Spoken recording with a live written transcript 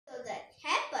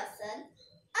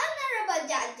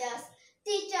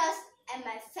and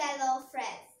my fellow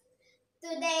friends.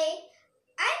 Today,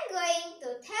 I'm going to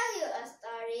tell you a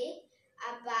story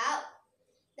about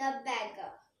the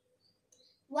beggar.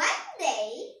 One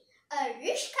day, a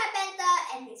rich carpenter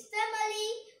and his family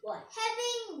were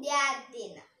having their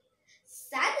dinner.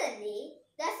 Suddenly,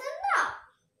 there's a knock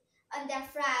on their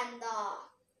front door.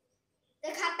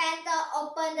 The carpenter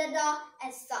opened the door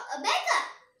and saw a beggar.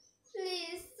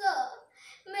 "Please, sir,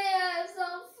 may I have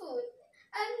some food?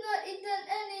 I've not eaten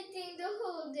anything the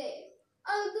whole day.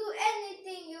 I'll do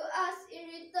anything you ask in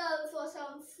return for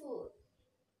some food,"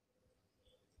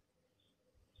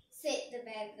 said the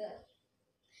beggar.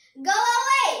 "Go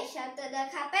away," shouted the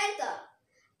carpenter.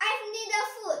 "I've neither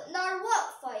food nor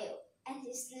work for you," and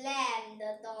he slammed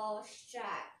the door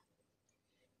shut.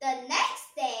 The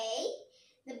next day,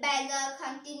 the beggar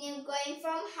continued going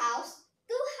from house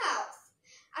to house,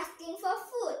 asking for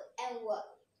food and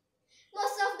work.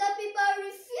 Most of the people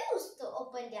refused to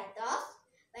open their doors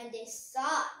when they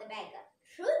saw the beggar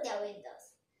through their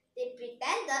windows. They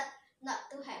pretended not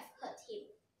to have heard him.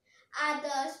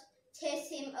 Others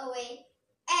chased him away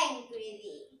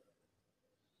angrily.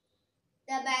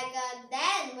 The beggar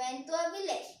then went to a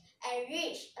village and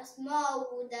reached a small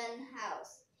wooden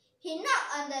house. He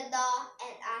knocked on the door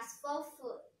and asked for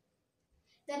food.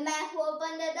 The man who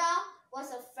opened the door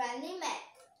was a friendly man.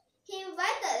 He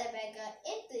invited the beggar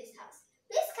into his house.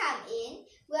 "Please come in.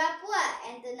 We are poor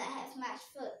and do not have much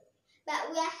food, but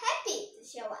we are happy to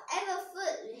share whatever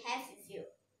food we have with you,"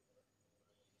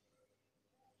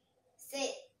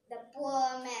 said the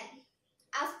poor man.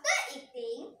 After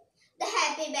eating, the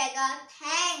happy beggar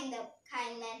thanked the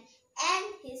kind man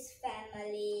and his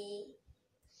family.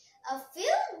 A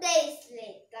few days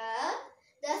later,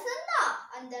 there's a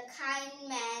knock on the kind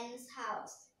man's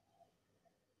house.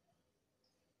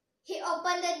 He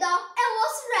opened the door and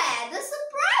was rather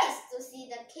surprised to see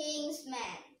the king's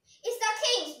man. "It's the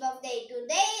king's birthday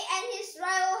today and his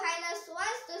royal highness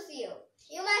wants to see you.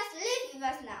 You must live with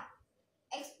us now,"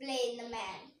 explained the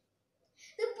man.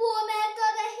 The poor man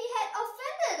thought that he had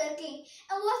offended the king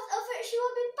and was afraid she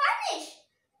would be punished.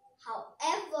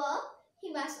 However,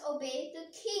 he must obey the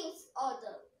king's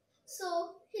order.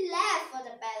 So he left for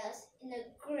the palace in a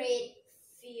great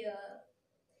fear.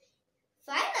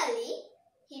 Finally,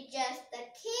 he reached the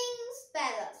king's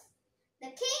palace.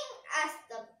 The king asked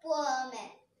the poor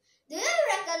man, "Do you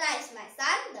recognize my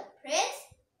son, the prince?"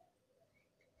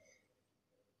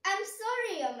 "I'm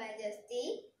sorry, Your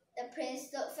Majesty. The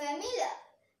prince looked familiar,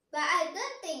 but I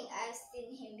don't think I've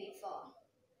seen him before."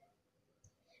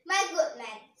 "My good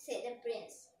man," said the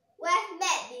prince, "we have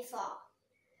met before.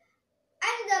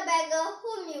 I'm the beggar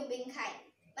whom you've been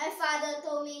kind. My father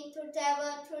told me to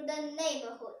travel through the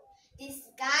neighborhood,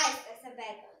 disguised as a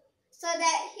beggar, so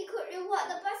that he could reward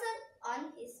the person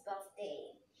on his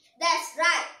birthday." "That's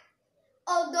right.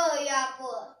 Although you are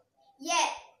poor,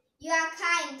 yet you are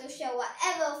kind to share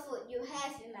whatever food you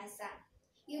have with my son.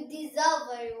 You deserve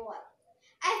a reward.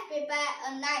 I've prepared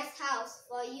a nice house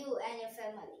for you and your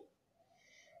family.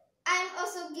 I'm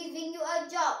also giving you a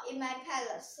job in my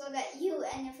palace so that you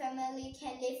and your family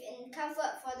can live in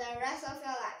comfort for the rest of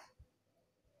your life."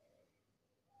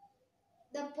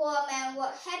 The poor man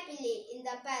worked happily in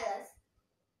the palace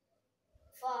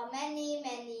for many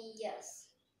years.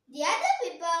 The other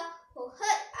people who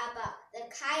heard about the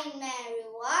kind man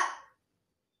reward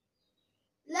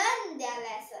have learned their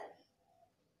lesson.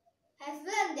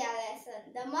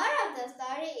 The moral of the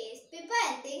story is people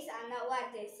and things are not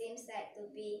what they seem like to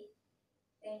be.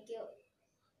 Thank you.